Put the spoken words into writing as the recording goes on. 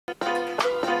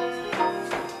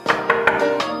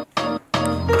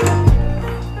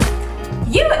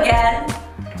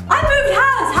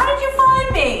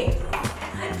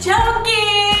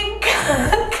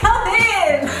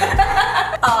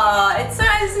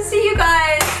to see you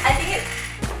guys. I think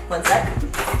it's, one sec.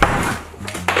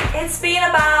 It's been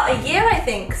about a year, I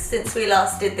think, since we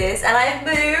last did this, and I've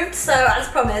moved, so as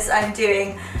promised, I'm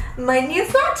doing my new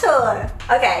flat tour.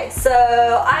 Okay, so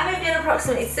I moved in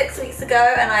approximately 6 weeks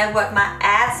ago, and I worked my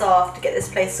ass off to get this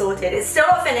place sorted. It's still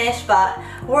not finished, but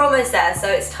we're almost there, so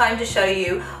it's time to show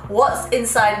you what's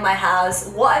inside my house,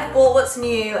 what I've bought, what's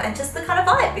new, and just the kind of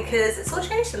vibe, because it's all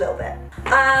changed a little bit.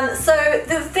 So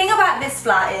the thing about this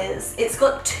flat is it's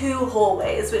got 2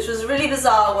 hallways, which was really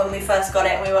bizarre when we first got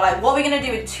it, and we were like, what are we going to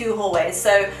do with 2 hallways?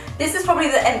 So this is probably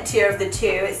the emptier of the 2.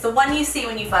 It's the one you see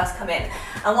when you first come in.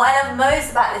 And what I love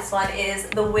most about this one is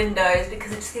the windows,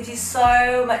 because it just gives you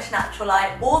so much natural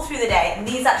light all through the day, and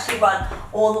these actually run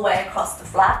all the way across the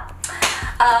flat.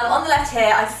 On the left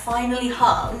here, I finally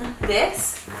hung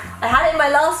this. I had it in my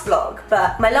last vlog,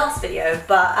 my last video,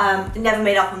 but it never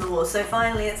made up on the wall, so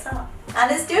finally it's up. And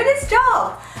it's doing its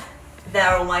job. There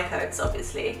are all my coats,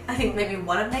 obviously. I think maybe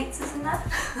one of Nate's is in there.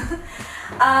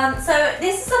 So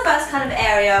this is the first kind of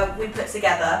area we put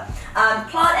together.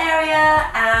 Plant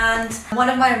area and one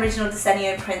of my original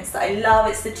DESENIO prints that I love.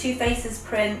 It's the Two Faces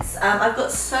prints. I've got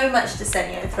so much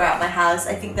DESENIO throughout my house.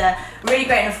 I think they're really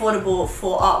great and affordable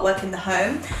for artwork in the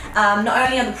home. Not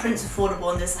only are the prints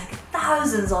affordable, and there's like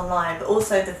thousands online, but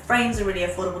also the frames are really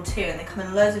affordable too, and they come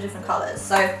in loads of different colours.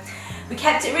 So we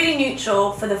kept it really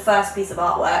neutral for the first piece of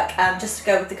artwork, just to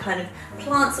go with the kind of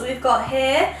plants that we've got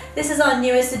here. This is our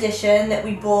newest addition that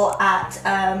we bought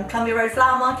at Columbia Road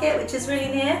Flower Market, which is really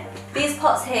near. These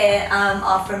pots here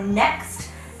are from Next.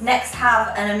 Next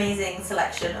have an amazing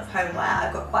selection of homeware.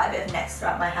 I've got quite a bit of Next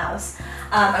throughout my house.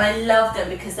 And I love them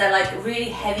because they're like really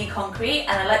heavy concrete,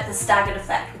 and I like the staggered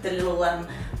effect with the little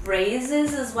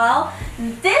raises as well.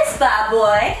 This bad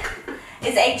boy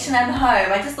is H&M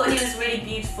Home. I just thought he was really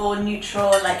beautiful,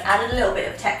 neutral, and like added a little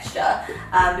bit of texture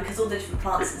because all the different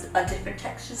plants are different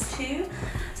textures too.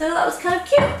 So that was kind of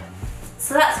cute.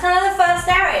 So that's kind of the first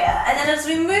area. And then as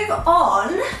we move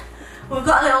on, we've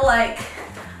got a little like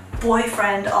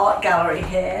boyfriend art gallery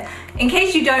here. In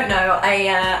case you don't know,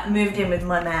 I moved in with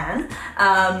my man.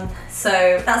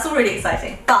 So that's all really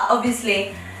exciting. But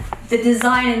obviously the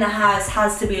design in the house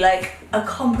has to be like a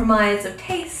compromise of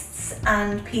tastes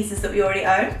and pieces that we already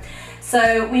own.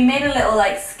 So we made a little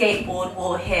like skateboard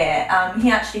wall here. He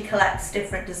actually collects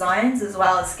different designs as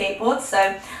well as skateboards,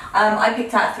 so I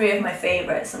picked out 3 of my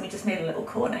favorites, and we just made a little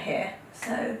corner here.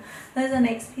 So those are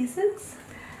Nate's pieces.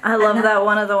 I love that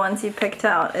one of the ones you picked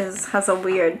out has a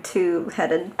weird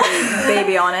 2-headed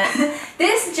baby on it.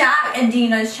 This Jack and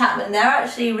Dino's Chapman, they're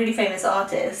actually really famous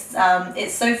artists.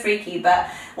 It's so freaky, but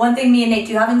one thing me and Nate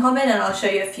do have in common, and I'll show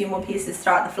you a few more pieces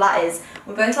throughout the flat, is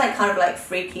we're both like kind of like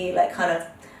freaky, like kind of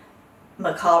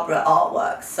macabre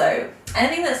artwork. So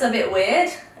anything that's a bit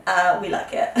weird, we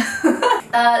like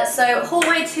it. So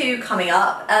hallway 2 coming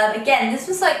up. Again, this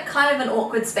was like kind of an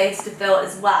awkward space to fill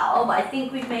as well, but I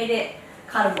think we've made it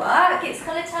kind of work. It's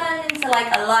kind of turned into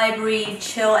like a library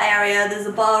chill area. There's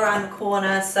a bar around the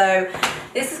corner, so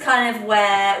this is kind of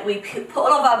where we put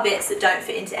all of our bits that don't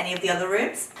fit into any of the other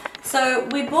rooms. So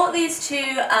we bought these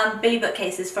 2 Billy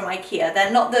bookcases from IKEA.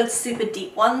 They're not the super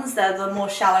deep ones, they're the more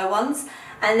shallow ones.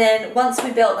 And then once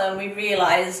we built them, we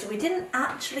realised we didn't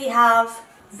actually have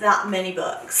that many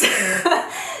books.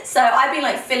 So I've been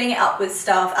like filling it up with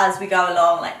stuff as we go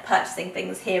along, like purchasing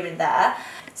things here and there.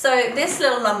 So this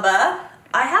little number,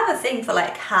 I have a thing for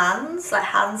like hand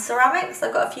ceramics.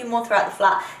 I've got a few more throughout the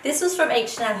flat. This was from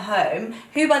H&M Home,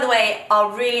 who by the way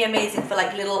are really amazing for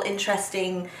like little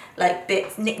interesting like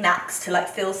bits, knickknacks to like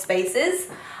fill spaces.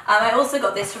 I also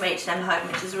got this from H&M Home,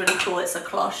 which is really cool. It's a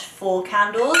cloche for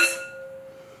candles.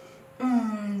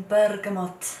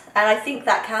 Bergamot. And I think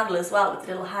that candle as well with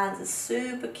the little hands is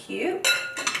super cute.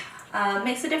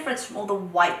 Makes a difference from all the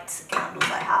white candles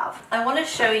I have. I want to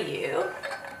show you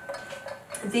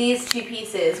these 2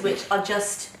 pieces, which are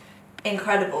just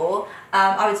incredible.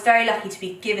 I was very lucky to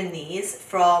be given these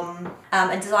from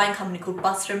a design company called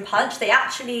Buster & Punch. They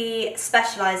actually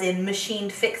specialise in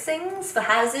machined fixings for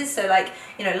houses, so like,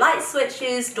 you know, light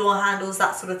switches, door handles,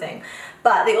 that sort of thing.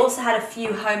 But they also had a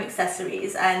few home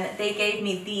accessories, and they gave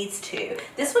me these 2.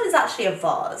 This one is actually a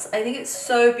vase. I think it's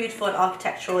so beautiful and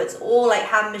architectural. It's all like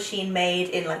hand machine made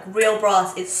in like real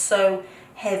brass. It's so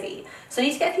heavy. So I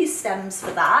need to get a few stems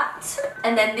for that.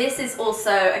 And then this is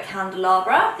also a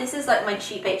candelabra. This is like my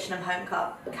cheap H&M Home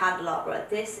candelabra.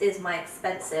 This is my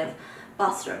expensive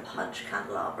Buster & Punch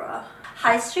candelabra.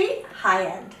 High street, high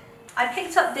end. I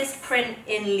picked up this print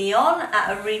in Lyon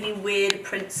at a really weird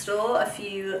print store a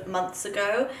few months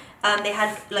ago. They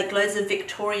had like loads of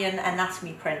Victorian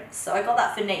anatomy prints. So I got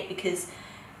that for Nate because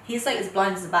He's like as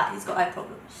blind as a bat, he's got eye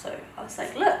problems. So I was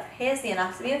like, look, here's the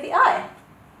anatomy of the eye.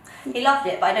 He loved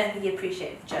it, but I don't think he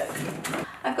appreciated the joke.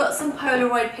 I've got some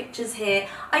Polaroid pictures here.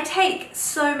 I take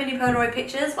so many Polaroid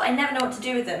pictures, but I never know what to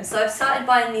do with them. So I've started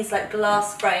buying these like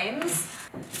glass frames.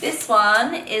 This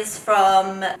one is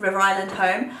from River Island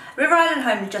Home. River Island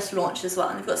Home just launched as well,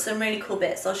 and they've got some really cool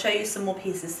bits. I'll show you some more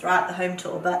pieces throughout the home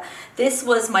tour, but this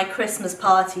was my Christmas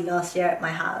party last year at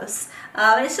my house.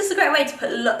 And it's just a great way to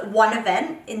put one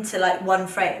event into like one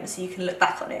frame, so you can look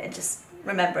back on it and just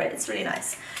remember it. It's really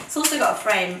nice. It's also got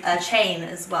a chain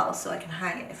as well, so I can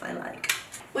hang it if I like.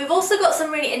 We've also got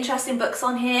some really interesting books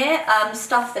on here,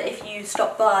 stuff that if you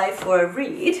stop by for a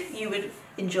read, you would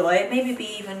enjoy, maybe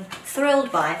be even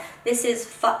thrilled by. This is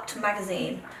Fucked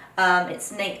magazine.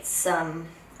 It's Nate's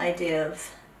idea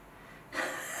of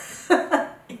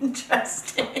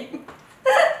interesting.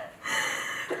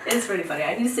 It's really funny.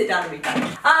 I need to sit down and read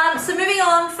that. So moving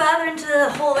on further into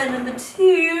hallway number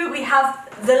 2, we have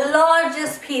the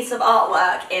largest piece of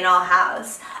artwork in our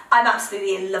house. I'm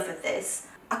absolutely in love with this.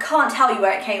 I can't tell you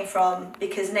where it came from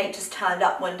because Nate just turned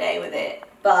up one day with it,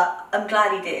 but I'm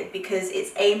glad he did because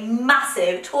it's a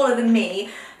massive, taller than me,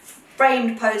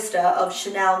 framed poster of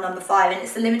Chanel No. 5, and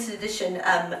it's the limited edition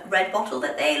red bottle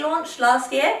that they launched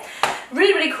last year.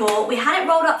 Really, really cool. We had it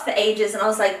rolled up for ages and I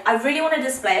was like, I really want to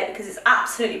display it because it's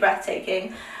absolutely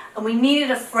breathtaking. And we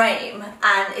needed a frame,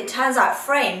 and it turns out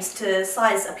frames to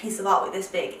size a piece of artwork this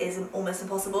big is almost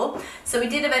impossible. So we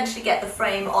did eventually get the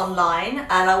frame online,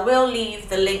 and I will leave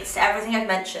the links to everything I've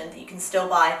mentioned that you can still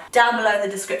buy down below in the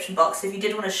description box. So if you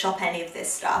did want to shop any of this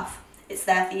stuff, it's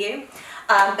there for you.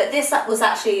 But this was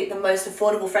actually the most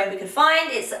affordable frame we could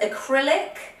find. It's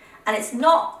acrylic, and it's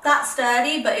not that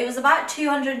sturdy, but it was about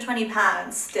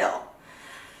 £220 still.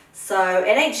 So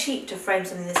it ain't cheap to frame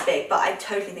something this big, but I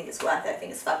totally think it's worth it. I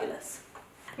think it's fabulous.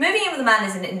 Moving in with a man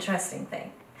is an interesting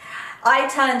thing. I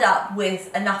turned up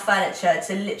with enough furniture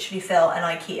to literally fill an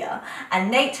IKEA,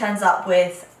 and Nate turns up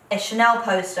with a Chanel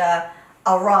poster,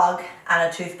 a rug, and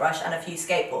a toothbrush, and a few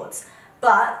skateboards.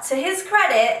 But to his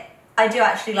credit, I do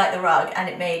actually like the rug, and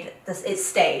it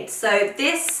stayed. So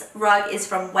this rug is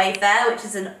from Wayfair, which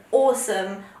is an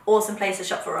awesome, awesome place to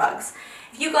shop for rugs.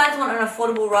 If you guys want an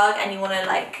affordable rug and you want to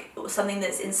like something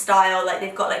that's in style, like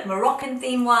they've got like Moroccan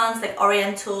themed ones, like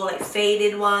oriental, like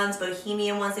faded ones,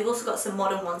 bohemian ones. They've also got some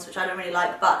modern ones which I don't really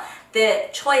like, but the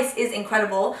choice is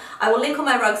incredible. I will link all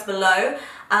my rugs below,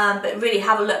 but really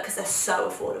have a look because they're so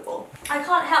affordable. I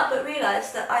can't help but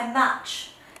realise that I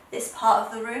match this part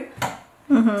of the room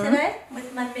today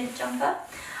with my mint jumper.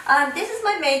 This is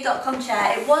my made.com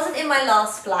chair. It wasn't in my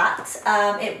last flat,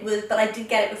 but I did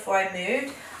get it before I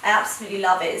moved. I absolutely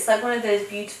love it. It's like one of those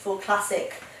beautiful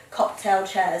classic cocktail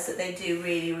chairs that they do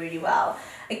really, really well.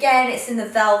 Again, it's in the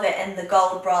velvet and the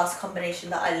gold brass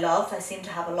combination that I love. I seem to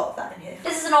have a lot of that in here.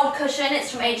 This is an old cushion. It's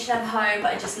from H&M Home,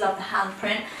 but I just love the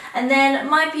handprint. And then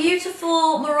my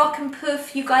beautiful Moroccan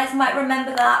poof. You guys might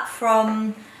remember that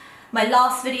from my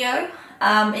last video.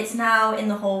 It's now in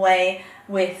the hallway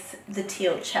with the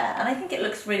teal chair, and I think it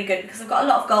looks really good because I've got a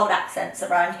lot of gold accents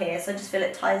around here, so I just feel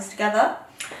it ties together.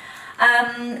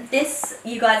 This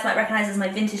you guys might recognise as my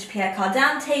vintage Pierre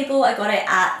Cardin table. I got it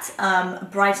at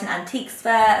Brighton Antiques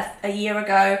Fair a year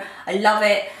ago. I love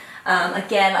it.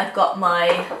 Again, I've got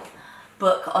my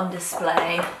book on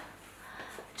display.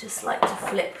 Just like to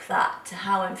flip that to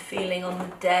how I'm feeling on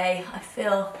the day. I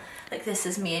feel like this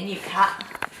is me and you,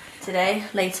 Kat, today,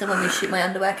 later when we shoot my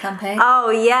underwear campaign.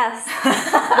 Oh, yes.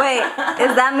 Wait,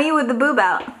 is that me with the boob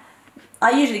out?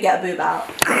 I usually get a boob out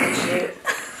when we shoot.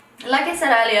 Like I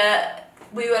said earlier,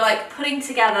 we were like putting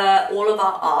together all of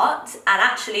our art, and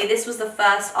actually this was the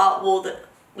first art wall that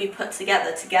we put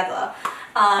together.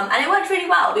 And it worked really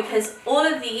well because all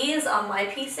of these are my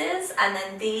pieces and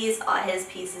then these are his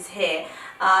pieces here.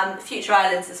 Future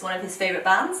Islands is one of his favourite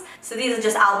bands. So these are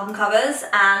just album covers,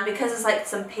 and because it's like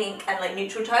some pink and like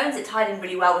neutral tones, it tied in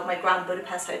really well with my Grand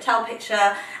Budapest Hotel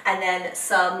picture and then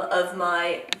some of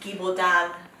my Guy Bourdin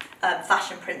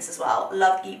fashion prints as well.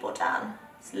 Love Guy Bourdin.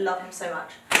 Love him so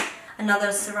much.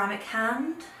 Another ceramic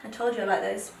hand. I told you I like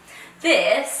those.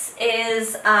 This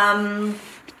is a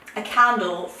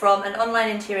candle from an online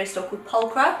interior store called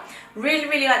Pulchra. Really,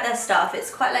 really like their stuff.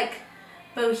 It's quite like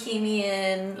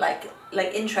bohemian, like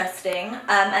interesting.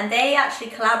 And they actually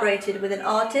collaborated with an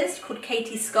artist called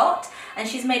Katie Scott, and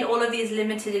she's made all of these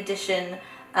limited edition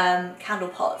candle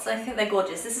pots. I think they're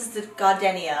gorgeous. This is the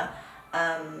Gardenia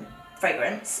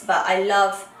fragrance, but I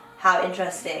love how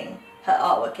interesting her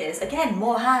artwork is. Again,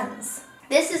 more hands.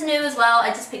 This is new as well.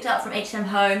 I just picked it up from H&M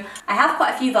Home. I have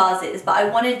quite a few vases, but I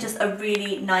wanted just a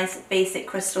really nice basic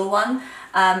crystal one.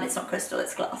 It's not crystal,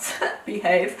 it's glass.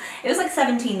 Behave. It was like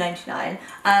 $17.99.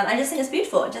 I just think it's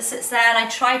beautiful. It just sits there, and I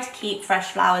try to keep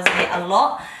fresh flowers in it a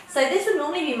lot. So this would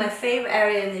normally be my favourite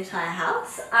area in the entire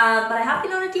house, but I have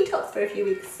been on a detox for a few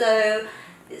weeks, so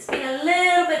it's been a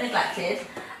little bit neglected.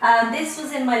 This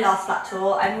was in my last flat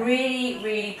tour. I'm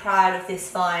really proud of this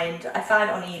find. I found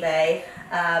it on eBay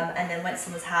and then went to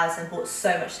someone's house and bought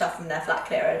so much stuff from their flat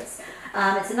clearance.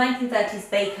 It's a 1930s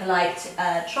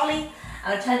Bakelite trolley,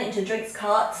 and I turned it into a drinks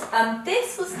cart.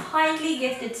 This was kindly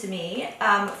gifted to me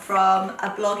from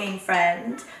a blogging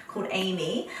friend called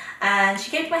Amy, and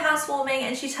she came to my housewarming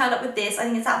and she turned up with this. I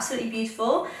think it's absolutely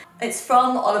beautiful. It's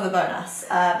from Oliver Bonas.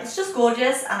 It's just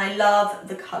gorgeous, and I love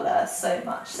the colour so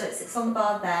much. So it sits on the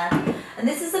bar there. And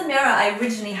this is a mirror I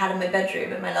originally had in my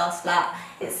bedroom in my last flat.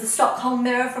 It's the Stockholm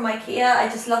mirror from IKEA. I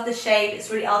just love the shape. It's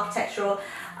really architectural.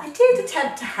 I did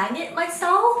attempt to hang it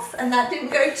myself, and that didn't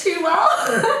go too well.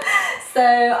 So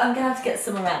I'm gonna have to get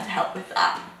someone around to help with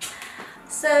that.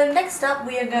 So next up,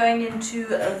 we are going into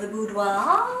the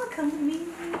boudoir. Come with me,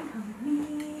 come with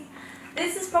me.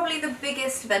 This is probably the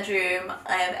biggest bedroom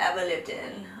I have ever lived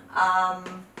in.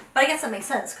 But I guess that makes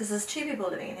sense because there's 2 people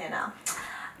living in here now.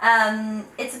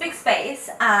 It's a big space,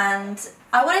 and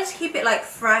I wanted to keep it like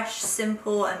fresh,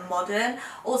 simple and modern.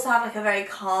 Also have like a very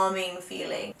calming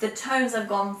feeling. The tones I've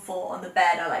gone for on the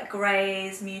bed are like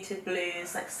greys, muted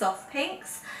blues, like soft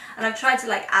pinks. And I've tried to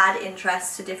like add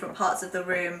interest to different parts of the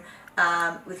room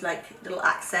with like little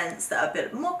accents that are a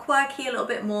bit more quirky, a little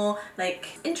bit more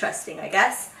like interesting, I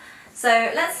guess. So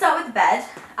let's start with the bed.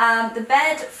 The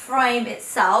bed frame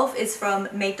itself is from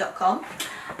made.com.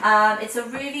 It's a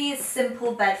really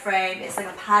simple bed frame. It's like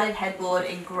a padded headboard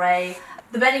in grey.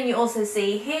 The bedding you also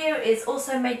see here is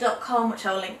also made.com, which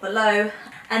I'll link below.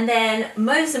 And then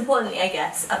most importantly, I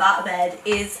guess, about a bed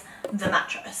is the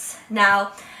mattress.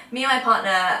 Now, me and my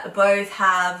partner both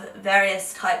have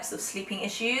various types of sleeping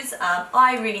issues.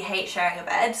 I really hate sharing a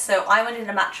bed, so I wanted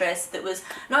a mattress that was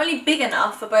not only big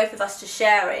enough for both of us to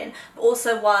share in, but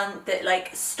also one that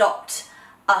like stopped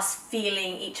us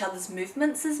feeling each other's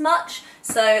movements as much.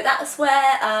 So that's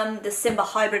where the SIMBA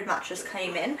hybrid mattress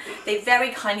came in. They very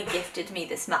kindly gifted me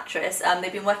this mattress.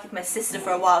 They've been working with my sister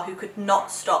for a while, who could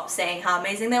not stop saying how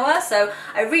amazing they were. So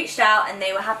I reached out and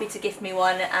they were happy to gift me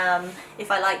one.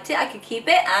 If I liked it, I could keep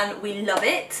it, and we love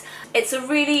it. It's a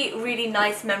really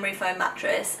nice memory foam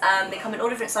mattress. They come in all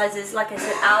different sizes. Like I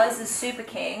said, ours is super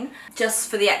king, just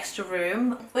for the extra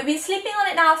room. We've been sleeping on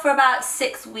it now for about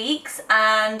 6 weeks,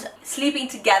 and sleeping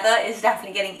together is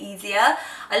definitely getting easier.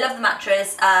 I love the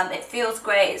mattress. It feels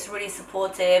great. It's really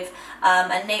supportive.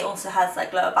 And Nate also has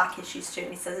like lower back issues too,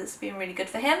 and he says it's been really good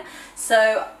for him.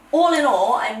 So all in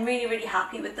all, I'm really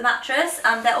happy with the mattress.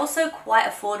 They're also quite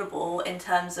affordable in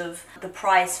terms of the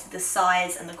price, the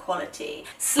size and the quality.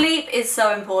 Sleep is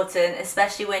so important,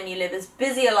 especially when you live as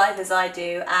busy a life as I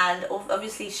do, and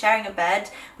obviously sharing a bed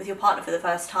with your partner for the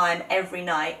first time every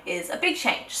night is a big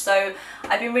change. So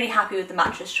I've been really happy with the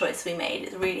mattress choice we made.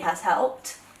 It really has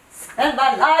helped. Spend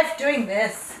my life doing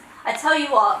this. I tell you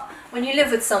what, when you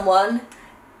live with someone,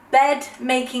 bed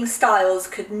making styles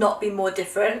could not be more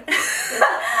different.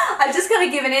 I've just kind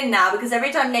of given in now, because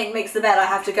every time Nate makes the bed I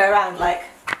have to go around like,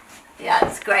 yeah,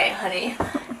 it's great, honey.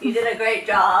 You did a great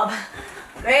job.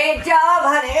 Great job,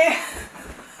 honey.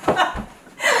 The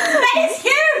bed is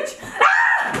huge!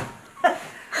 Ah!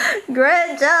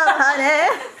 Great job,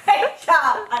 honey. Great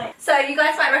job, honey. So you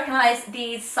guys might recognise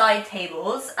these side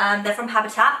tables. They're from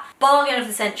Habitat. Bargain of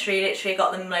the century, literally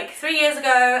got them like 3 years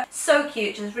ago. So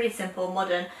cute, just really simple,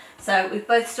 modern. So we've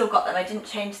both still got them, I didn't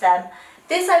change them.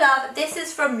 This I love. This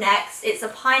is from Next. It's a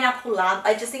pineapple lamp.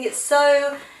 I just think it's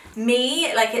so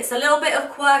me. Like, it's a little bit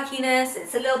of quirkiness,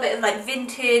 it's a little bit of like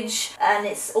vintage, and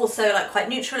it's also like quite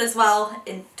neutral as well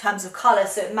in terms of colour,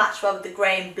 so it matched well with the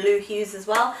grey and blue hues as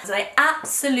well. So I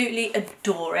absolutely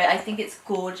adore it. I think it's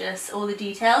gorgeous, all the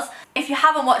details. If you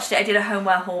haven't watched it, I did a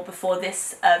homeware haul before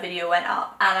this video went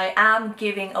up, and I am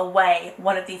giving away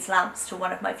one of these lamps to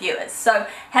one of my viewers. So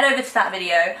head over to that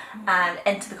video and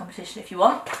enter the competition if you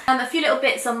want. A few little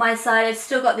bits on my side. I've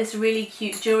still got this really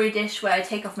cute jewellery dish where I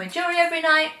take off my jewellery every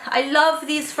night. I love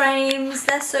these frames,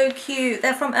 they're so cute.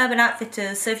 They're from Urban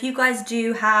Outfitters, so if you guys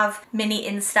do have mini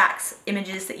Instax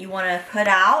images that you want to put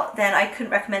out, then I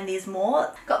couldn't recommend these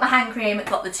more. Got my hand cream,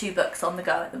 got the 2 books on the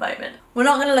go at the moment. We're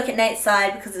not going to look at Nate's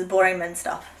side because it's boring men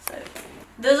stuff. So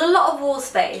there's a lot of wall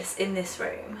space in this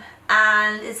room,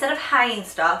 and instead of hanging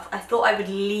stuff, I thought I would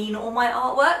lean all my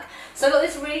artwork. So I got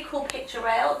this really cool picture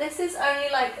rail. This is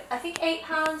only like, I think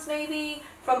 £8 maybe,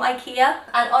 from IKEA,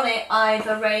 and on it I've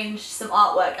arranged some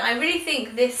artwork, and I really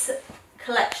think this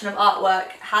collection of artwork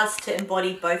has to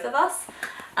embody both of us.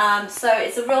 So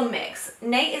it's a real mix.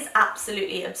 Nate is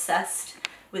absolutely obsessed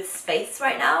with space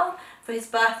right now. For his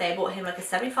birthday I bought him like a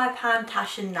 £75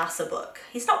 Taschen NASA book.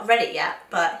 He's not read it yet,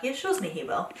 but he assures me he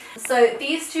will. So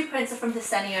these two prints are from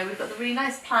DESENIO. We've got the really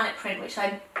nice planet print, which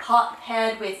I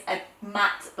paired with a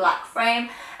matte black frame,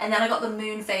 and then I got the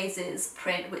moon phases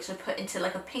print, which I put into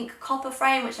like a pink copper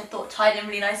frame, which I thought tied in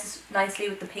really nicely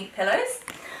with the pink pillows.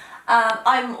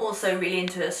 I'm also really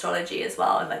into astrology as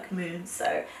well, and like moons,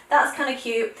 so that's kind of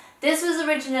cute. This was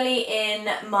originally in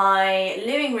my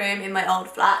living room in my old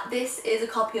flat. This is a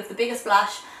copy of The Biggest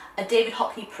Splash, a David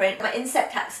Hockney print. My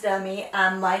insect taxidermy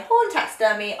and my horn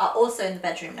taxidermy are also in the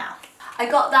bedroom now. I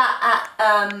got that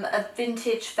at a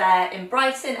vintage fair in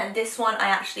Brighton, and this one I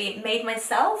actually made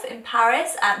myself in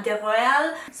Paris at De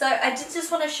Royal. So I did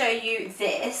just want to show you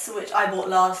this, which I bought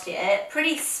last year.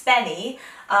 Pretty spenny,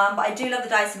 but I do love the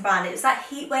Dyson brand. It was that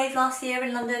heat wave last year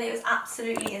in London. It was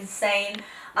absolutely insane.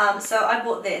 So I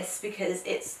bought this because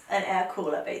it's an air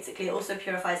cooler basically. It also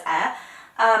purifies air.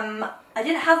 I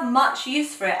didn't have much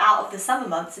use for it out of the summer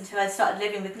months until I started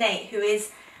living with Nate, who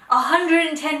is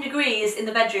 110 degrees in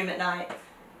the bedroom at night.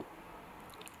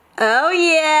 Oh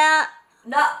yeah!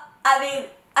 No, I mean,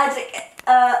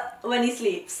 when he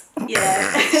sleeps, you know.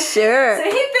 Sure. So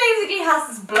he basically has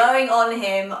this blowing on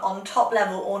him on top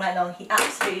level all night long. He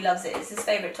absolutely loves it. It's his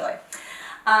favourite toy.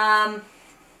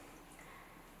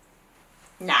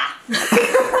 Nah.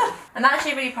 I'm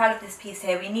actually really proud of this piece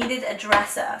here. We needed a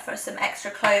dresser for some extra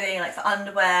clothing, like for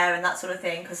underwear and that sort of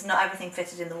thing, because not everything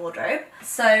fitted in the wardrobe.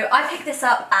 So I picked this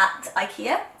up at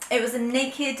IKEA. It was a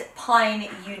naked pine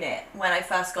unit when I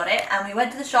first got it, and we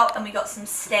went to the shop and we got some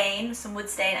stain, some wood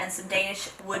stain and some Danish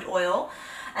wood oil.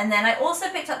 And then I also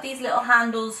picked up these little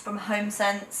handles from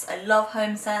HomeSense. I love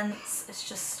HomeSense. It's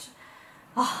just,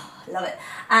 oh, I love it.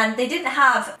 And they didn't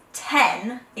have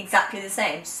 10 exactly the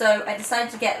same, so I decided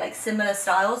to get like similar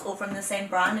styles all from the same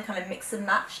brand and kind of mix and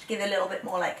match to give it a little bit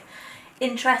more like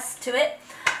interest to it.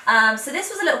 So this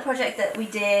was a little project that we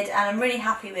did, and I'm really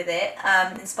happy with it.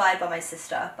 Inspired by my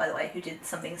sister, by the way, who did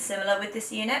something similar with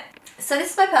this unit. So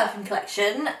this is my perfume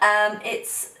collection.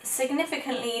 It's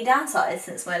significantly downsized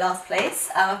since my last place.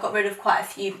 I've got rid of quite a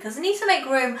few because I need to make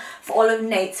room for all of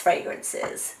Nate's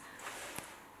fragrances.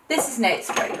 This is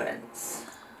Nate's fragrance.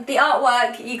 The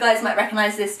artwork, you guys might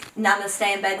recognise this Namaste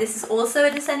in Bed. This is also a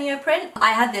DESENIO print.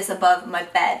 I had this above my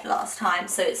bed last time,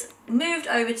 so it's moved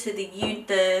over to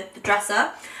the dresser.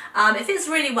 It fits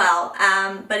really well,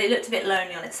 but it looked a bit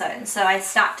lonely on its own, so I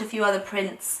stacked a few other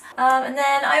prints. And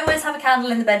then I always have a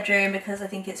candle in the bedroom because I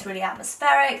think it's really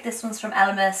atmospheric. This one's from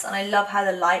Elemis, and I love how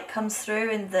the light comes through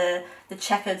in the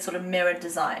checkered sort of mirrored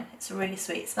design. It's really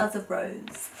sweet. It smells of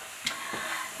rose.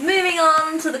 Moving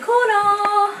on to the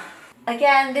corner.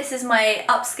 Again, this is my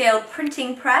upscale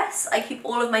printing press. I keep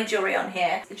all of my jewellery on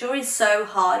here. The jewellery is so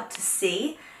hard to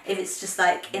see if it's just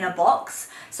like in a box,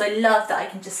 so I love that I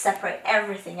can just separate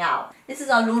everything out. This is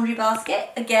our laundry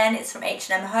basket. Again, it's from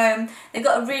H&M Home. They've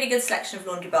got a really good selection of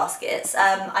laundry baskets.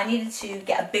 I needed to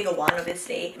get a bigger one,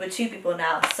 obviously. We're two people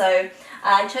now, so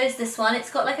I chose this one. It's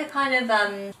got like a kind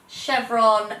of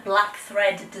chevron black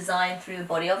thread design through the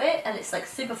body of it, and it's like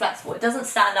super flexible. It doesn't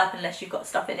stand up unless you've got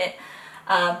stuff in it.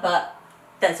 But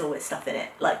there's always stuff in it,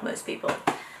 like most people.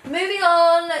 Moving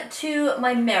on to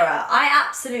my mirror. I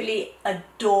absolutely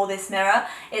adore this mirror.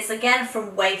 It's again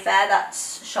from Wayfair, that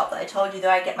shop that I told you that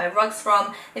I get my rugs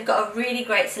from. They've got a really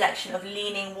great selection of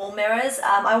leaning wall mirrors.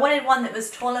 I wanted one that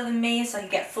was taller than me so I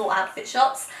could get full outfit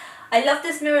shots. I love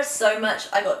this mirror so much,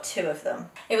 I got 2 of them.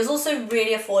 It was also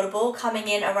really affordable, coming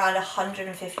in around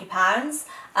 £150.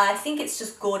 I think it's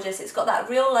just gorgeous. It's got that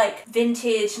real like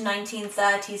vintage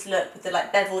 1930s look with the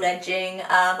like beveled edging.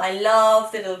 I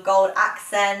love the little gold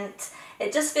accent.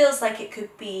 It just feels like it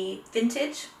could be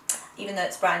vintage, even though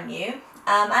it's brand new.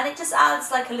 And it just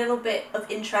adds like a little bit of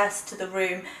interest to the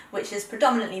room, which is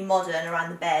predominantly modern around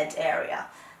the bed area.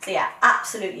 So yeah,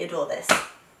 absolutely adore this.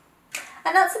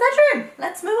 And that's the bedroom.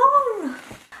 Let's move on.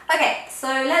 Okay, so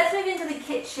let's move into the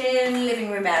kitchen,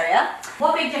 living room area.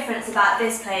 One big difference about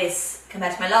this place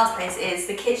compared to my last place is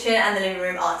the kitchen and the living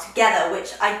room are together,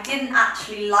 which I didn't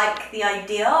actually like the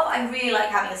idea of. I really like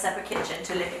having a separate kitchen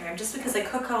to living room just because I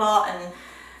cook a lot and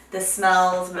the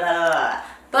smells, blah, blah, blah.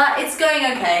 But it's going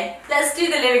okay. Let's do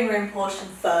the living room portion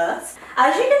first.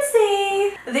 As you can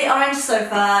see, the orange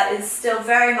sofa is still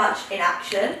very much in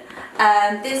action.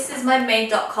 This is my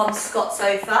Made.com Scott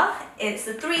sofa. It's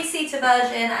the 3-seater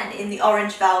version and in the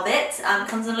orange velvet.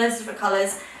 Comes in loads of different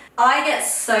colours. I get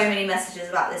so many messages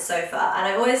about this sofa, and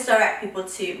I always direct people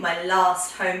to my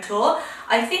last home tour.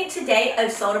 I think to date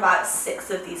I've sold about 6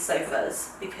 of these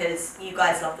sofas because you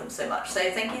guys love them so much. So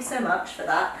thank you so much for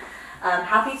that.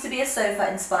 Happy to be a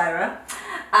sofa inspirer.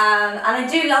 And I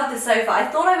do love this sofa. I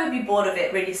thought I would be bored of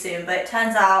it really soon, but it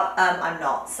turns out I'm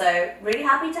not. So really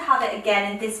happy to have it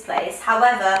again in this place.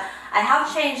 However, I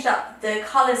have changed up the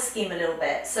colour scheme a little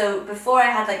bit. So before I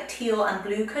had like teal and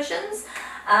blue cushions.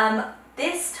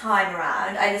 This time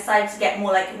around, I decided to get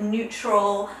more like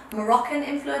neutral Moroccan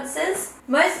influences.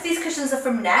 Most of these cushions are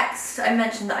from Next. I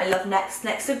mentioned that I love Next.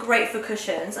 Next are great for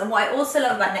cushions, and what I also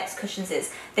love about Next cushions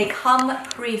is they come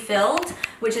pre-filled,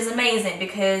 which is amazing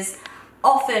because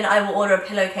often I will order a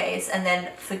pillowcase and then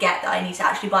forget that I need to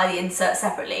actually buy the insert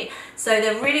separately. So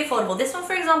they're really affordable. This one,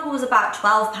 for example, was about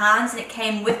 £12 and it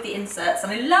came with the inserts,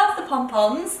 and I love the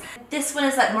pom-poms. This one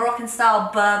is like Moroccan style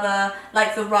Berber,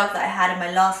 like the rug that I had in my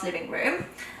last living room.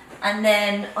 And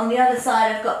then on the other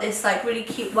side I've got this like really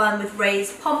cute one with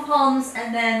raised pom-poms,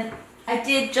 and then I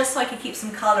did, just so I could keep some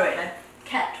colour in, I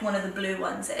kept one of the blue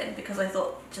ones in because I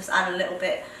thought just add a little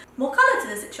bit more colour to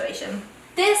the situation.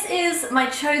 This is my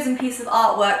chosen piece of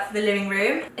artwork for the living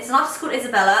room. It's an artist called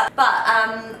Isabella, but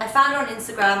I found her on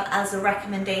Instagram as a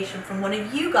recommendation from one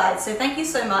of you guys, so thank you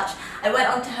so much. I went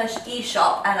onto her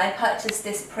e-shop and I purchased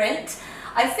this print.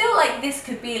 I feel like this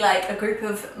could be like a group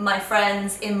of my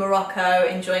friends in Morocco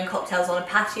enjoying cocktails on a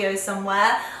patio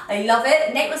somewhere. I love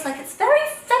it. Nate was like, it's very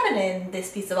feminine, this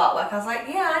piece of artwork. I was like,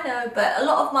 yeah, I know, but a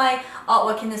lot of my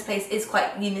artwork in this place is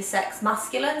quite unisex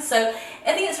masculine, so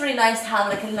I think it's really nice to have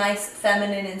like a nice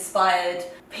feminine inspired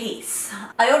piece.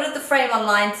 I ordered the frame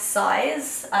online to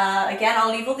size. Again,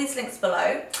 I'll leave all these links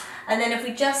below. And then if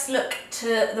we just look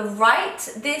to the right,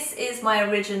 this is my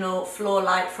original floor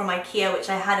light from IKEA, which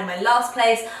I had in my last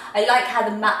place. I like how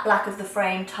the matte black of the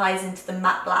frame ties into the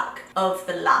matte black of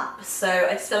the lamp. So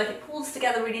I just feel like it pulls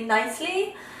together really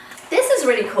nicely. This is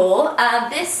really cool.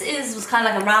 This was kind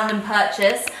of like a random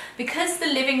purchase. Because the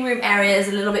living room area is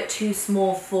a little bit too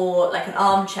small for like an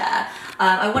armchair,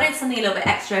 I wanted something a little bit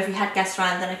extra. If we had guests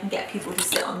around, then I can get people to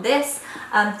sit on this.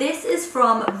 This is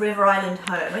from River Island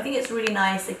Home. I think it's really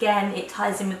nice. Again, it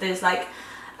ties in with those like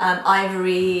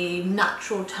ivory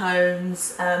natural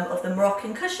tones of the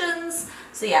Moroccan cushions.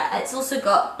 So yeah, it's also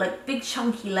got like big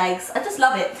chunky legs. I just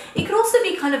love it. It could also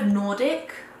be kind of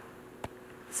Nordic.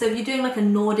 So if you're doing like a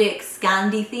Nordic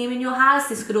Scandi theme in your house,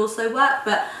 this could also work,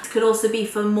 but it could also be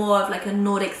for more of like a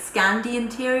Nordic Scandi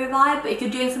interior vibe. But if you're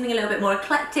doing something a little bit more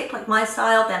eclectic, like my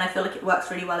style, then I feel like it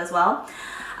works really well as well.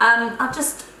 I'll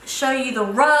just show you the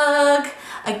rug.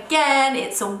 Again,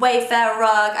 it's a Wayfair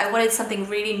rug. I wanted something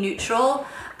really neutral,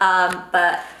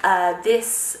 but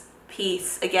this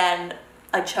piece, again,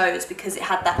 I chose because it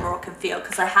had that Moroccan feel,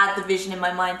 because I had the vision in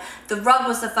my mind. The rug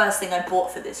was the first thing I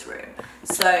bought for this room.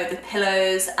 So the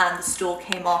pillows and the stool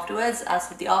came afterwards, as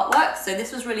with the artwork. So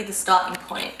this was really the starting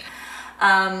point,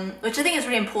 which I think is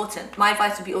really important. My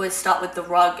advice would be always start with the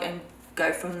rug and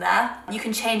go from there. You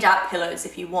can change out pillows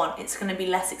if you want. It's going to be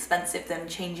less expensive than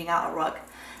changing out a rug.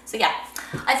 So yeah,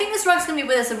 I think this rug's going to be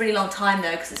with us a really long time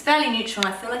though, because it's fairly neutral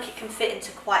and I feel like it can fit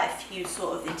into quite a few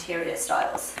sort of interior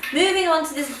styles. Moving on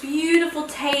to this beautiful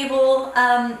table.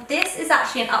 This is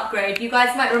actually an upgrade. You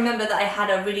guys might remember that I had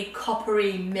a really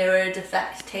coppery mirrored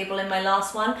effect table in my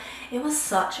last one. It was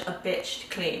such a bitch to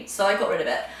clean, so I got rid of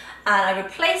it. And I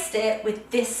replaced it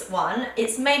with this one.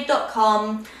 It's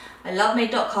made.com. I love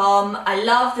made.com. I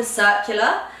love the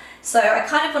circular. So I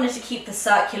kind of wanted to keep the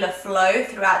circular flow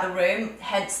throughout the room,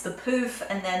 hence the poof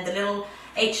and then the little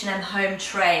H&M home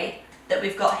tray that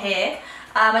we've got here.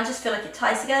 I just feel like it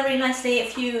ties together really nicely. A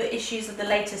few issues of the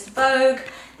latest Vogue.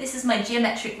 This is my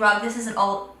geometric rug. This is an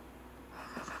old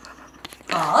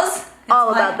vase.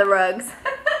 All about the rugs.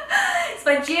 It's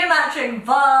my geometric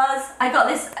vase. I got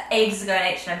this ages ago in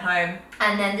H&M Home.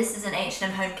 And then this is an H&M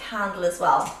Home candle as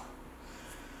well.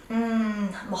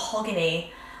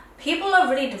 Mahogany. People are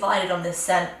really divided on this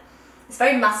scent. It's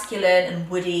very masculine and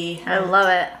woody. I love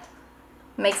it.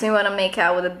 Makes me want to make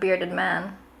out with a bearded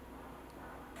man.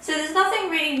 So there's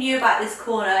nothing really new about this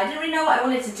corner. I didn't really know what I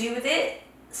wanted to do with it.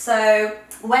 So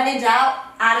when in doubt,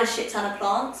 add a shit ton of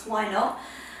plants. Why not?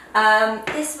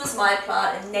 This was my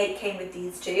plant and Nate came with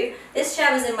these two. This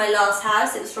chair was in my last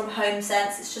house. It was from Home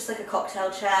Sense. It's just like a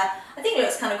cocktail chair. I think it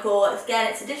looks kind of cool. Again,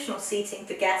 it's additional seating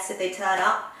for guests if they turn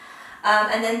up.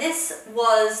 And then this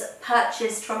was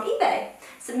purchased from eBay.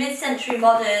 It's a mid-century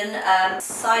modern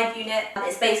side unit.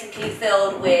 It's basically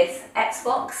filled with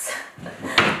Xbox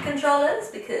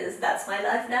controllers because that's my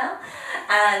life now.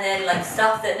 And then like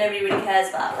stuff that nobody really cares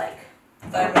about, like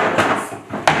phone numbers.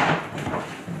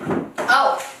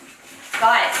 Oh,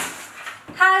 guys,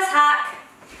 House hack.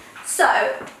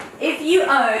 So, if you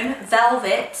own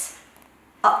velvet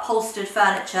upholstered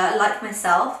furniture like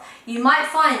myself, you might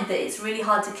find that it's really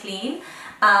hard to clean.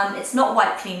 It's not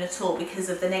wipe clean at all because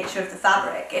of the nature of the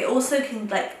fabric. It also can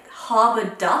like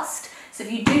harbour dust. So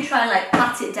if you do try and like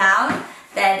pat it down,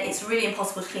 then it's really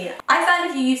impossible to clean. I found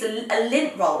if you use a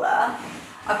lint roller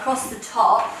across the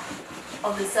top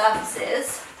of the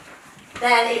surfaces,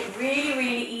 then it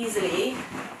really easily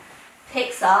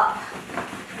picks up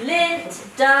lint,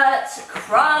 dirt,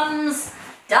 crumbs,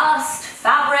 dust,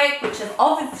 fabric, which have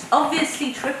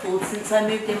obviously tripled since I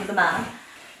moved in with a man.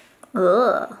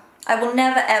 Ugh. I will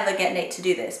never ever get Nate to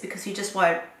do this because he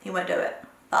won't do it.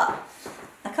 But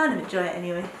I kind of enjoy it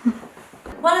anyway.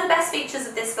 One of the best features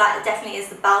of this flat definitely is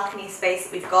the balcony space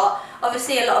that we've got.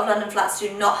 Obviously a lot of London flats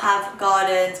do not have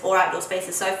gardens or outdoor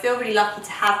spaces, so I feel really lucky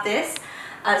to have this.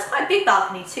 It's quite a big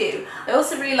balcony too. I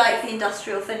also really like the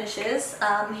industrial finishes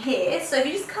here, so if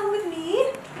you just come with me.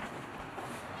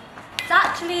 It's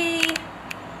actually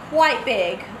quite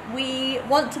big. We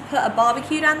want to put a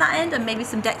barbecue down that end and maybe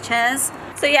some deck chairs.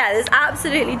 So yeah, there's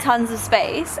absolutely tons of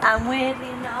space, and weirdly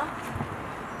enough,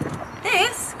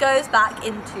 this goes back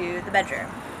into the bedroom.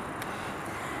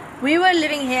 We were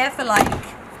living here for like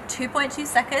 2.2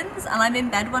 seconds and I'm in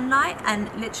bed one night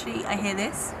and literally I hear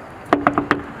this.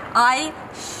 I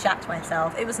shat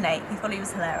myself. It was Nate. He thought he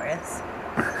was hilarious.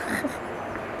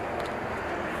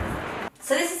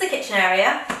 So this is the kitchen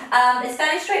area. It's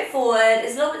fairly straightforward.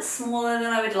 It's a little bit smaller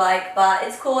than I would like, but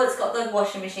it's cool. It's got the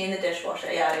washing machine, the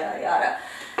dishwasher, yada yada yada.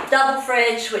 Double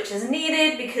fridge, which is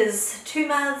needed because 2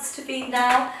 mouths to feed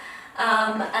now.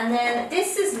 And then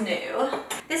this is new.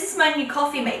 This is my new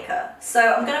coffee maker.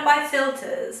 So I'm gonna buy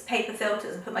filters, paper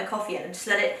filters, and put my coffee in and just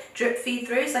let it drip feed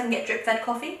through so I can get drip fed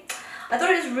coffee. I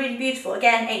thought it was really beautiful.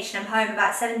 Again, H&M Home,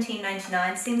 about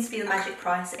 £17.99. Seems to be the magic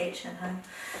price at H&M Home.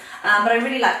 But I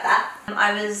really like that.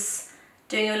 I was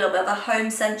doing a little bit of a home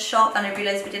scent shop and I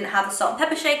realised we didn't have a salt and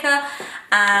pepper shaker,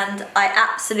 and I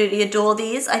absolutely adore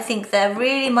these. I think they're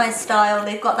really my style.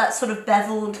 They've got that sort of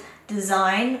beveled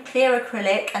design, clear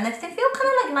acrylic, and they feel kind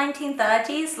of like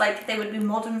 1930s, like they would be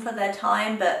modern for their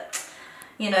time, but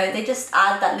you know, they just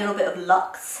add that little bit of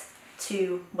luxe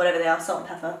to whatever they are, salt and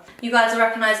pepper. You guys will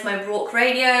recognise my Rourke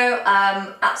radio.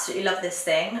 Absolutely love this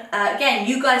thing. Again,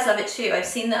 you guys love it too. I've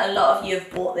seen that a lot of you have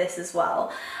bought this as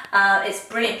well. It's a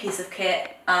brilliant piece of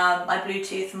kit. I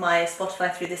Bluetooth my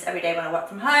Spotify through this every day when I work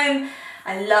from home.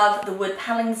 I love the wood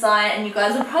paneling design, and you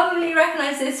guys will probably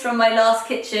recognise this from my last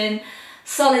kitchen.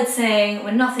 Solid saying,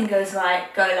 when nothing goes right,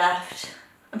 go left.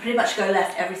 I pretty much go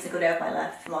left every single day of my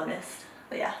life, if I'm honest.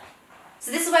 But yeah.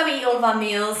 So this is where we eat all of our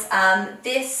meals.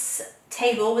 This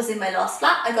table was in my last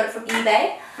flat. I got it from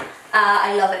eBay.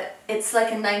 I love it. It's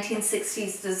like a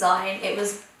 1960s design. It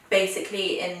was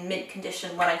basically in mint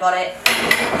condition when I got it.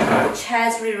 The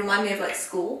chairs really remind me of like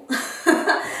school.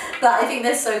 But I think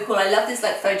they're so cool. I love this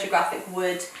like photographic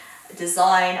wood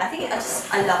design.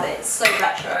 I love it. It's so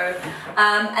retro.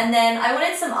 And then I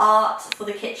wanted some art for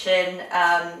the kitchen.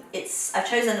 I've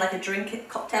chosen like a drink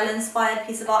cocktail inspired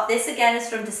piece of art. This again is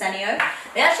from DESENIO.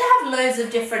 They actually have loads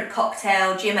of different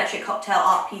geometric cocktail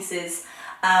art pieces.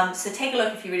 So take a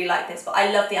look if you really like this, but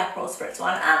I love the Aperol Spritz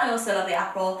one, and I also love the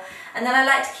Aperol. And then I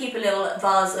like to keep a little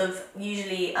vase of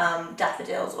usually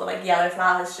daffodils or like yellow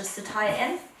flowers just to tie it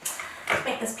in.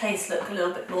 Make this place look a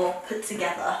little bit more put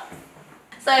together.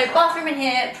 So bathroom in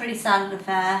here, pretty standard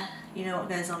affair. You know what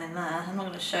goes on in there. I'm not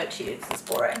going to show it to you because it's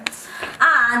boring.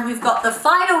 And we've got the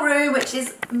final room, which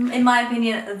is, in my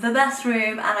opinion, the best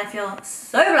room. And I feel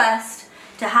so blessed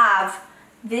to have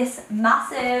this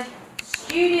massive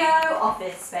studio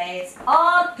office space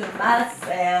all to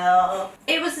myself.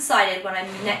 It was decided when I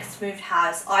next moved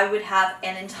house, I would have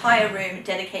an entire room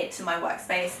dedicated to my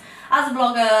workspace. As a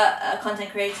blogger, a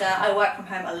content creator, I work from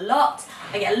home a lot.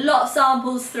 I get a lot of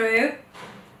samples through.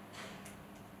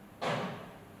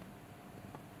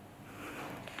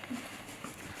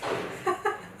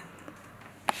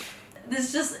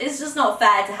 It's just not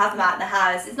fair to have them out in the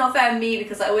house. It's not fair on me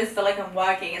because I always feel like I'm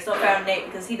working. It's not fair on Nate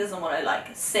because he doesn't want to like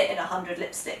sit in 100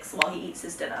 lipsticks while he eats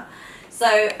his dinner. So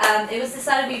it was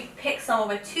decided we pick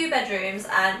somewhere with 2 bedrooms,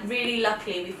 and really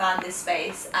luckily we found this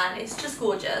space and it's just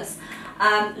gorgeous.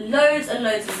 Loads and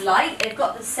loads of light. They've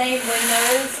got the same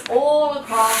windows all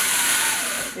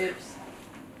across. Oops.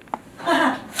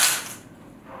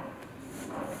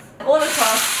 All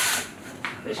across,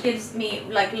 which gives me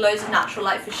like loads of natural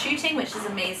light for shooting, which is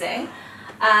amazing.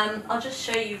 I'll just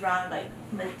show you around like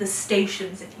the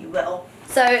stations, if you will.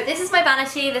 So this is my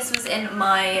vanity. This was in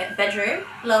my bedroom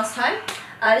last time.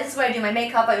 This is where I do my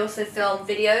makeup. I also film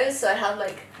videos, so I have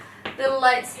like little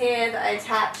lights here that I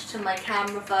attach to my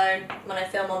camera phone when I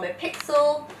film on my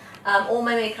Pixel. All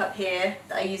my makeup here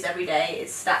that I use every day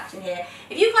is stacked in here.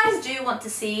 If you guys do want to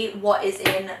see what is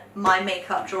in my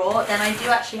makeup drawer, then I do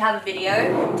actually have a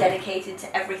video dedicated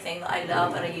to everything that I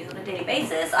love and I use on a daily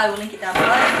basis. I will link it down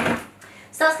below.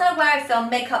 So that's kind of where I film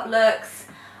makeup looks.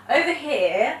 Over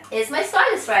here is my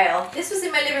stylist rail. This was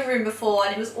in my living room before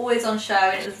and it was always on show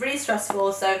and it was really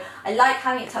stressful, so I like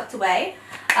having it tucked away.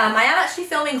 I am actually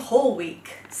filming haul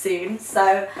week soon,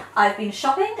 so I've been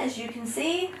shopping, as you can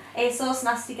see. ASOS,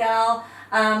 Nasty Gal.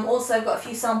 Also I've got a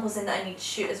few samples in that I need to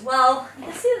shoot as well. You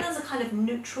can see that there's a kind of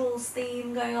neutrals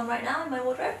theme going on right now in my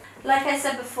wardrobe. Like I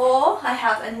said before, I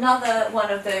have another one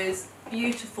of those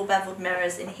beautiful beveled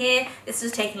mirrors in here. This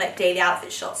is taking like daily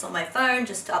outfit shots on my phone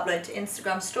just to upload to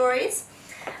Instagram stories.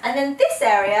 And then this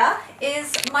area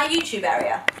is my YouTube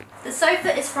area. The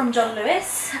sofa is from John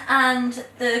Lewis and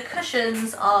the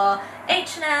cushions are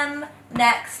H&M,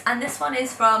 Next, and this one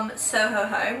is from Soho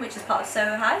Home, which is part of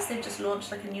Soho House. They've just launched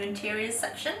like a new interiors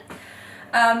section.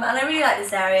 And I really like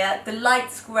this area. The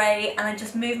light's great and I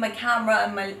just move my camera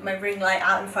and my ring light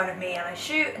out in front of me and I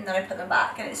shoot and then I put them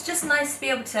back, and it's just nice to be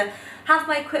able to have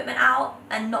my equipment out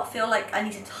and not feel like I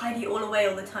need to tidy it all away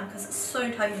all the time because it's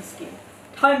so time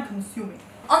consuming.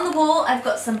 On the wall I've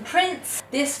got some prints.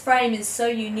 This frame is so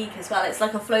unique as well. It's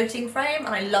like a floating frame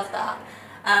and I love that.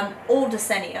 All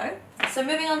DESENIO. So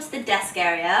moving on to the desk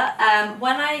area,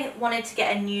 when I wanted to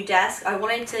get a new desk, I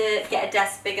wanted to get a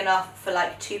desk big enough for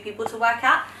like 2 people to work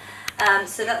at.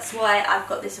 So that's why I've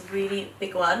got this really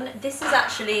big one. This is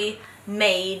actually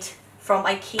made from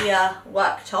IKEA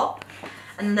worktop,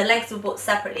 and the legs were bought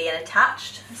separately and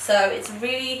attached. So it's a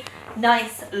really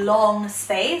nice long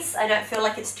space. I don't feel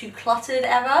like it's too cluttered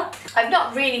ever. I've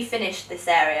not really finished this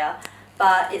area,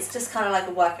 but it's just kind of like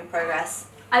a work in progress.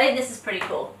 I think this is pretty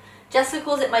cool. Jessica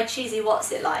calls it my cheesy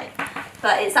what's it light,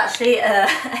 but it's actually a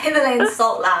Himalayan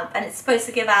salt lamp and it's supposed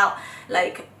to give out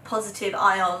like positive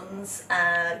ions,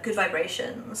 good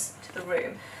vibrations to the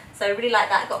room. So I really like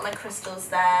that. Got my crystals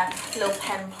there, little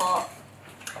pen pot.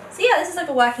 So yeah, this is like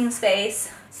a working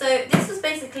space. So this was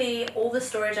basically all the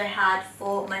storage I had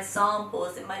for my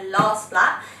samples in my last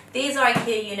flat. These are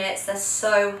IKEA units, they're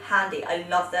so handy, I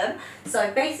love them. So I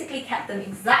basically kept them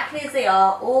exactly as they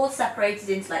are, all separated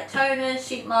into like toners,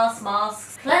 sheet masks,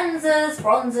 masks, cleansers,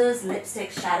 bronzers,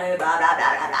 lipsticks, shadow, blah blah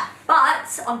blah blah blah.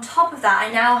 But on top of that,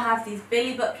 I now have these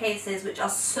Billy bookcases which are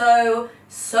so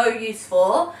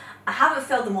useful. I haven't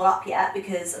filled them all up yet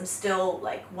because I'm still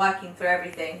like working through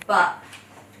everything, but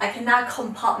I can now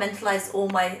compartmentalize all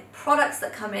my products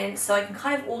that come in, so I can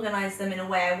kind of organize them in a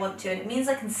way I want to, and it means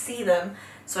I can see them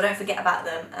so I don't forget about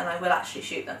them and I will actually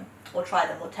shoot them or try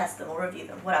them or test them or review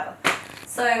them, whatever.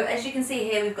 So as you can see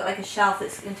here, we've got like a shelf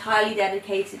that's entirely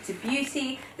dedicated to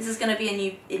beauty. This is going to be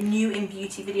a new in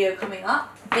beauty video coming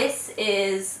up. This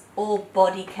is all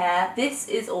body care. This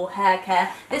is all hair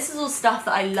care. This is all stuff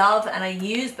that I love and I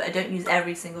use, but I don't use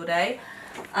every single day.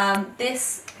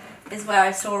 This is where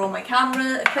I store all my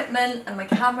camera equipment and my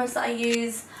cameras that I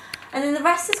use. And then the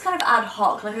rest is kind of ad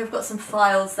hoc, like I've got some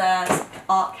files there, some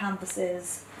art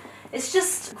canvases. It's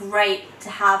just great to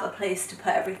have a place to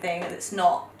put everything that's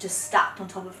not just stacked on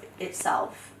top of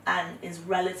itself and is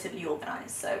relatively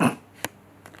organised, so.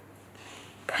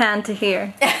 Pan to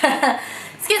here.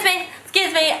 Excuse me,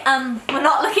 we're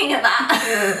not looking at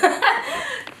that.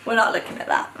 We're not looking at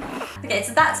that. Okay,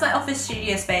 so that's my office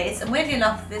studio space, and weirdly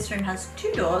enough, this room has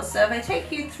 2 doors, so if I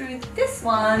take you through this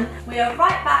one, we are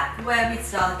right back where we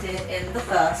started in the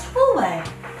first hallway.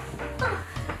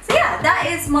 So yeah, that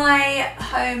is my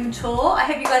home tour. I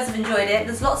hope you guys have enjoyed it.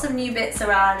 There's lots of new bits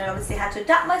around, and obviously had to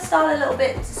adapt my style a little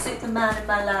bit to suit the man in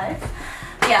my life.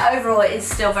 But yeah, overall it is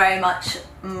still very much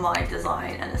my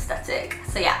design and aesthetic.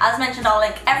 So yeah, as mentioned, I'll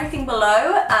link everything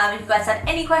below. If you guys had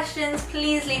any questions,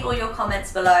 please leave all your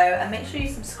comments below and make sure you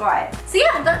subscribe. So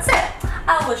yeah, that's it.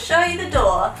 I will show you the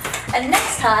door, and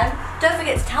next time, don't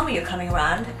forget to tell me you're coming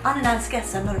around. Unannounced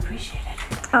guests are not appreciated.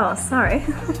 Oh, sorry.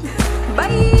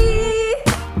 Bye!